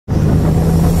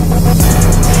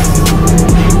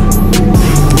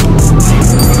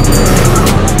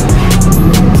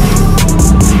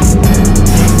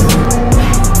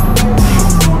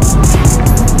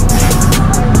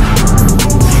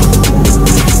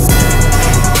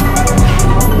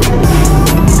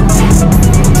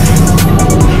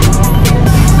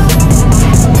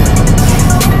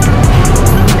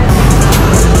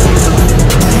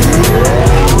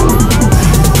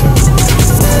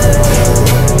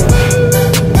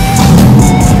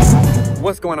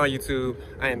What's going on, YouTube?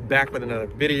 I am back with another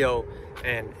video,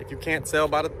 and if you can't tell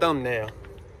by the thumbnail,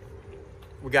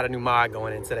 we got a new mod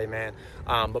going in today, man.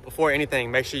 But before anything,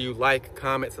 make sure you like,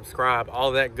 comment, subscribe, all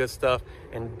of that good stuff,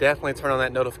 and definitely turn on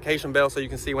that notification bell so you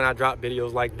can see when I drop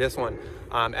videos like this one.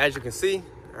 As you can see,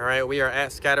 all right, we are at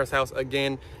Scatter's house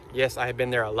again. Yes, I have been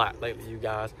there a lot lately, you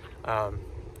guys.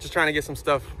 Just trying to get some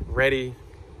stuff ready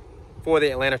for the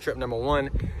Atlanta trip,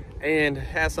 #1, and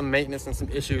has some maintenance and some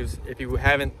issues. If you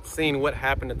haven't seen what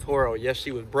happened to Toro, yes,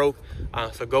 she was broke.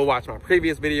 So go watch my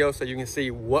previous video so you can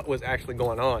see what was actually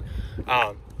going on.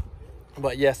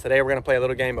 But yes, today we're gonna play a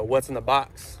little game of what's in the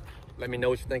box. Let me know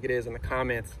what you think it is in the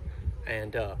comments,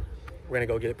 and we're gonna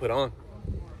go get it put on.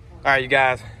 All right, you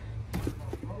guys,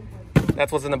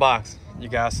 that's what's in the box, you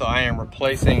guys. So I am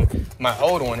replacing my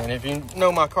old one, and if you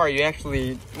know my car, you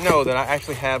actually know that I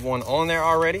actually have one on there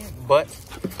already, but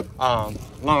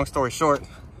long story short,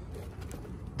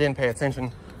 didn't pay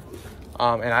attention,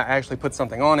 and I actually put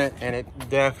something on it, and it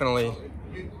definitely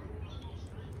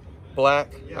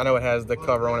black. I know it has the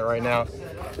cover on it right now,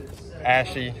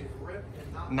 ashy,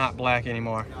 not black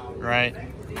anymore, right?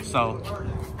 So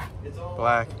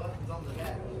black,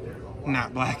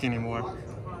 not black anymore.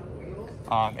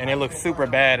 And it looks super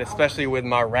bad, especially with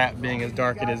my wrap being as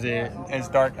dark as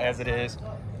it is.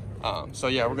 So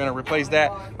yeah, we're gonna replace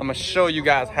that. I'm gonna show you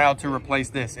guys how to replace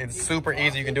this. It's super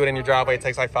easy. You can do it in your driveway. It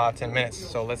takes like 5-10 minutes.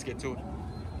 So let's get to it.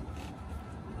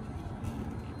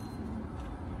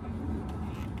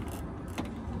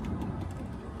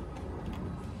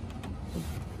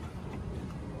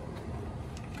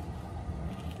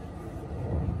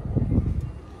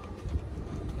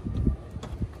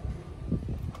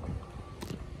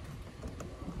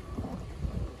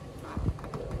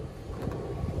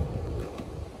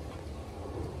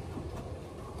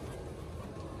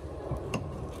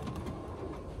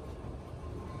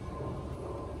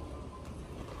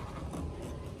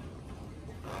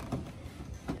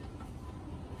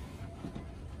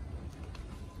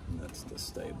 That's the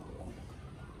stable.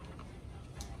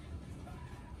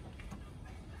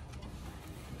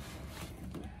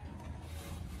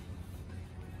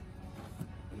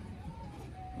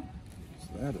 Is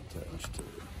that attached to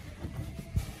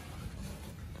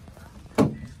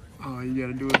it? All you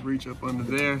gotta do is reach up under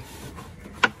there,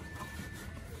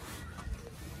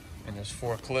 and there's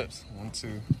 4 clips. 1,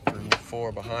 2, 3,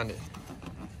 4 behind it.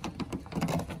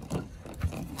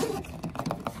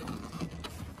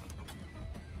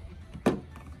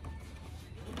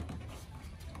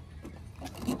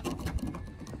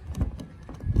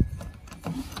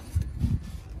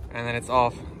 And then it's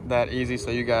off that easy,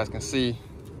 so you guys can see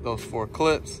those 4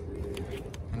 clips.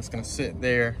 And it's gonna sit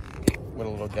there with a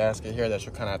little gasket here that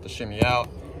you'll kind of have to shimmy out.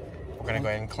 We're gonna go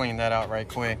ahead and clean that out right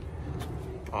quick.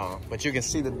 But you can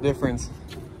see the difference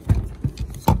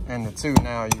in the two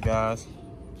now, you guys.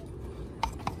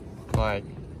 Like,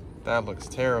 that looks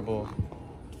terrible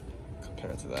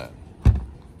compared to that.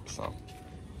 So.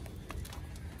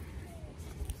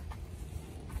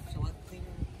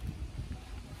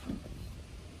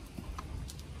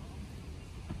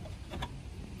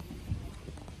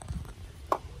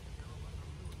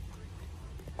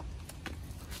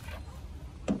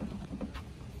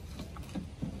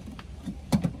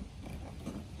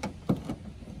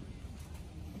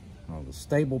 The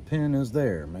stable pin is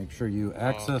there. Make sure you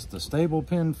access the stable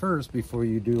pin first before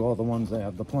you do all the ones that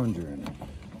have the plunger in it.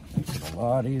 Makes it a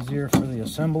lot easier for the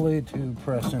assembly to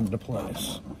press into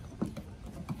place.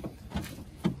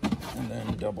 And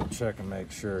then double check and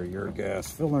make sure your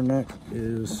gas filler neck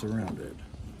is surrounded.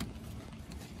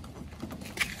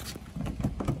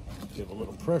 Give a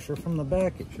little pressure from the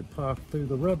back. It should pop through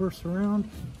the rubber surround.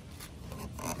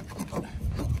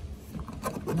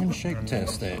 And then shake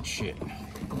test that shit.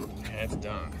 It's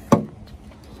done.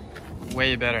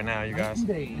 Way better now, you guys.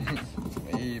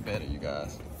 Way better, you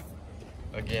guys.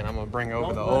 Again, I'm gonna bring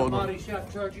over the old one. Body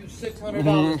shop charge you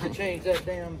 $600 to change that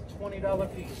damn $20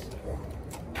 piece.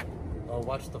 Oh,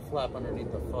 watch the flap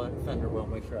underneath the fender well.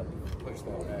 Make sure I push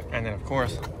that back. And then, of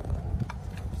course.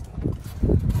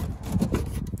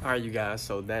 All right, you guys.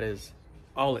 So that is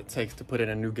all it takes to put in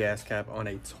a new gas cap on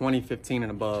a 2015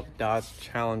 and above Dodge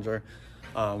Challenger.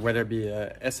 Whether it be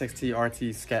a SXT,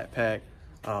 RT, Scat Pack,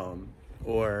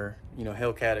 or, you know,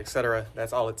 Hellcat, etc.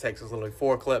 That's all it takes is literally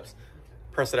 4 clips.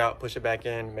 Press it out, push it back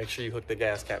in, make sure you hook the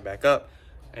gas cap back up,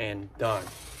 and done.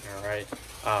 All right.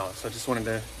 So just wanted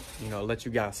to, you know, let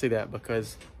you guys see that,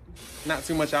 because not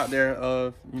too much out there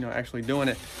of, you know, actually doing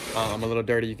it. I'm a little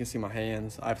dirty. You can see my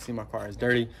hands. Obviously my car is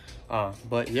dirty.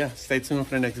 But yeah, stay tuned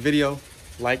for the next video.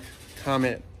 Like,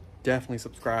 comment, definitely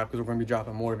subscribe, because we're going to be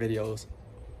dropping more videos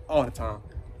all the time.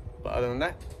 But other than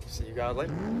that, see you guys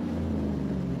later.